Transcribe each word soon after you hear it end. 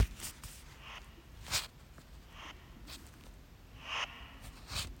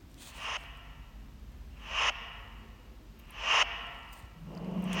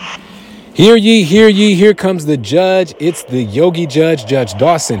Hear ye, here comes the judge. It's the Yogi Judge, Judge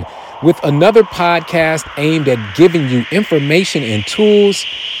Dawson, with another podcast aimed at giving you information and tools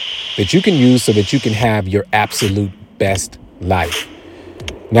that you can use so that you can have your absolute best life.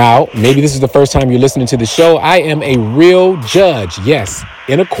 Now, maybe this is the first time you're listening to the show. I am a real judge. Yes,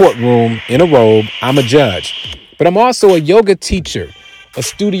 in a courtroom, in a robe, I'm a judge. But I'm also a yoga teacher, a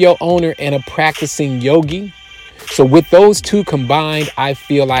studio owner, and a practicing yogi. So with those two combined, I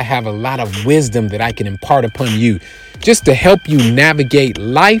feel I have a lot of wisdom that I can impart upon you just to help you navigate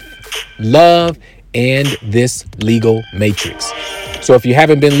life, love, and this legal matrix. So if you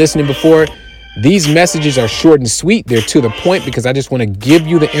haven't been listening before, these messages are short and sweet. They're to the point because I just want to give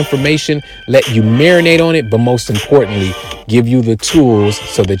you the information, let you marinate on it, but most importantly, give you the tools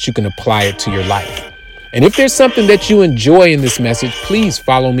so that you can apply it to your life. And if there's something that you enjoy in this message, please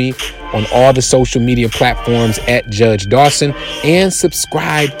follow me on all the social media platforms at Judge Dawson and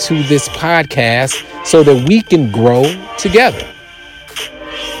subscribe to this podcast so that we can grow together.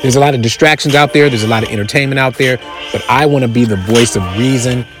 There's a lot of distractions out there. There's a lot of entertainment out there, but I want to be the voice of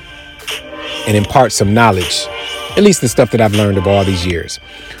reason and impart some knowledge, at least the stuff that I've learned of all these years.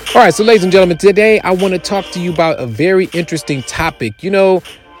 All right. So ladies and gentlemen, today I want to talk to you about a very interesting topic.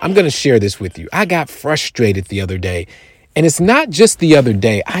 I'm going to share this with you. I got frustrated the other day, and it's not just the other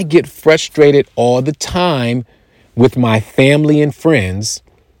day. I get frustrated all the time with my family and friends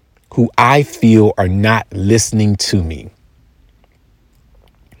who I feel are not listening to me.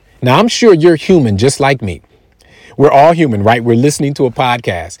 Now, I'm sure you're human just like me. We're all human, right? We're listening to a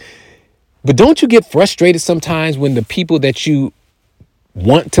podcast. But don't you get frustrated sometimes when the people that you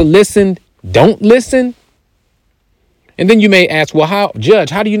want to listen don't listen? And then you may ask, well,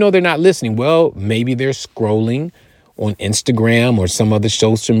 Judge, how do you know they're not listening? Well, maybe they're scrolling on Instagram or some other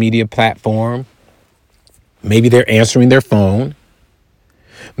social media platform. Maybe they're answering their phone.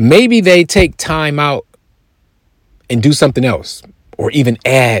 Maybe they take time out and do something else or even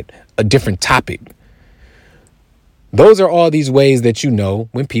add a different topic. Those are all these ways that you know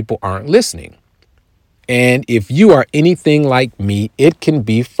when people aren't listening. And if you are anything like me, it can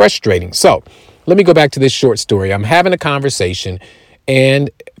be frustrating. So let me go back to this short story. I'm having a conversation,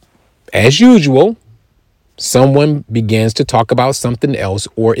 and as usual, someone begins to talk about something else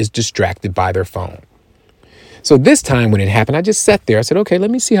or is distracted by their phone. So this time when it happened, I just sat there. I said, okay,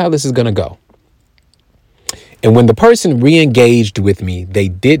 let me see how this is going to go. And when the person re-engaged with me, they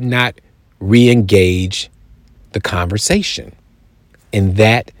did not re-engage the conversation. And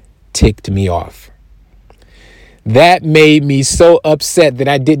that ticked me off. That made me so upset that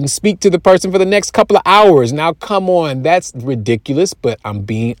I didn't speak to the person for the next couple of hours. Now, come on, that's ridiculous, but I'm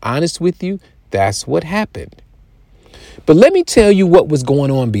being honest with you. That's what happened. But let me tell you what was going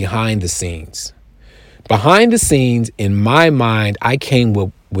on behind the scenes. Behind the scenes, in my mind, I came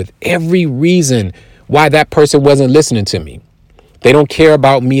with every reason why that person wasn't listening to me. They don't care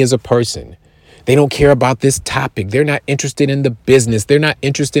about me as a person. They don't care about this topic. They're not interested in the business. They're not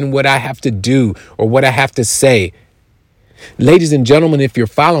interested in what I have to do or what I have to say. Ladies and gentlemen, if you're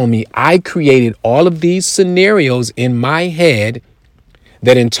following me, I created all of these scenarios in my head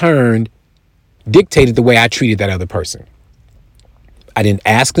that in turn dictated the way I treated that other person. I didn't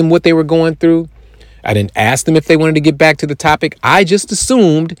ask them what they were going through. I didn't ask them if they wanted to get back to the topic. I just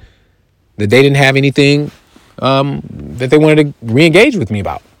assumed that they didn't have anything that they wanted to re-engage with me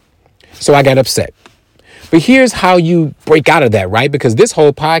about. So I got upset. But here's how you break out of that, right? Because this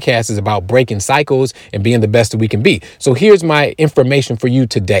whole podcast is about breaking cycles and being the best that we can be. So here's my information for you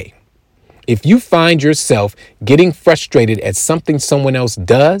today. If you find yourself getting frustrated at something someone else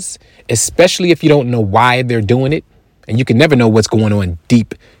does, especially if you don't know why they're doing it, and you can never know what's going on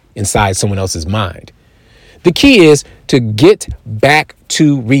deep inside someone else's mind, the key is to get back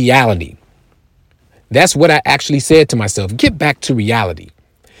to reality. That's what I actually said to myself. Get back to reality.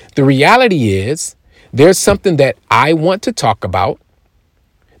 The reality is there's something that I want to talk about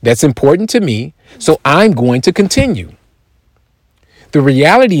that's important to me, so I'm going to continue. The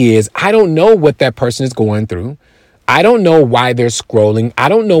reality is I don't know what that person is going through. I don't know why they're scrolling. I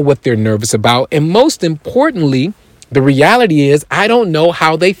don't know what they're nervous about. And most importantly, the reality is I don't know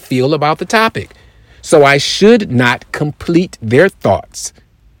how they feel about the topic. So I should not complete their thoughts.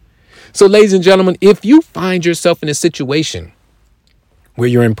 So ladies and gentlemen, if you find yourself in a situation where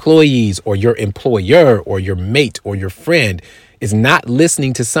your employees or your employer or your mate or your friend is not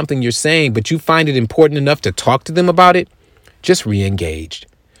listening to something you're saying, but you find it important enough to talk to them about it, just re-engage.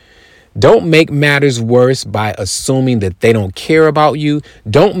 Don't make matters worse by assuming that they don't care about you.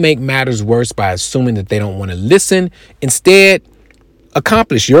 Don't make matters worse by assuming that they don't want to listen. Instead,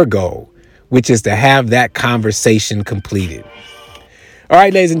 accomplish your goal, which is to have that conversation completed. All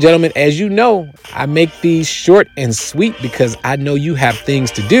right, ladies and gentlemen, as you know, I make these short and sweet because I know you have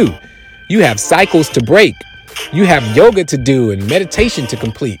things to do. You have cycles to break. You have yoga to do and meditation to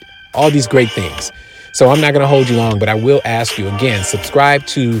complete. All these great things. So I'm not going to hold you long, but I will ask you again, subscribe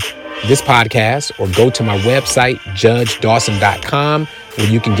to this podcast or go to my website, judgedawson.com, where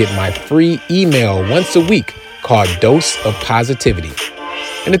you can get my free email once a week called Dose of Positivity.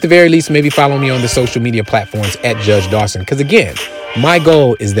 And at the very least, maybe follow me on the social media platforms at Judge Dawson. Because again, my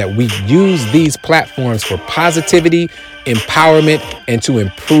goal is that we use these platforms for positivity, empowerment, and to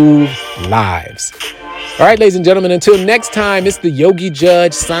improve lives. All right, ladies and gentlemen, until next time, it's the Yogi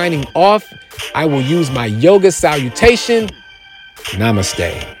Judge signing off. I will use my yoga salutation.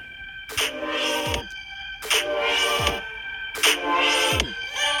 Namaste.